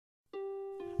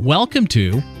Welcome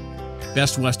to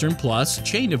Best Western Plus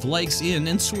Chain of Lakes Inn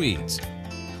and Suites.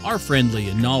 Our friendly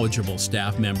and knowledgeable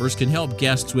staff members can help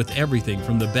guests with everything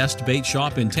from the best bait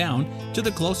shop in town to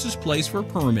the closest place for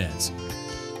permits.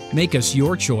 Make us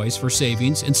your choice for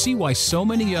savings and see why so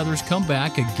many others come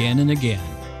back again and again.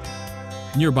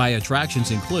 Nearby attractions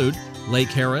include Lake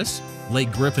Harris,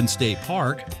 Lake Griffin State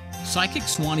Park, Psychic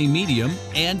Swanee Medium,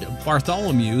 and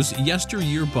Bartholomew's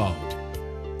SYesteryearBoat.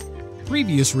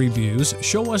 Previous reviews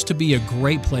show us to be a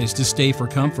great place to stay for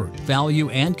comfort, value,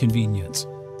 and convenience.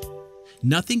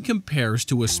 Nothing compares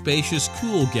to a spacious,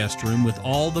 cool guest room with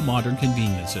all the modern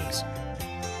conveniences.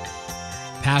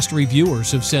 Past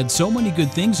reviewers have said so many good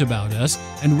things about us,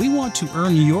 and we want to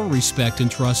earn your respect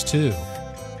and trust too.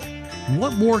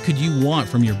 What more could you want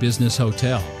from your business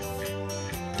hotel?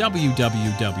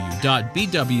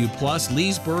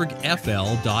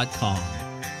 www.bwplusleesburgfl.com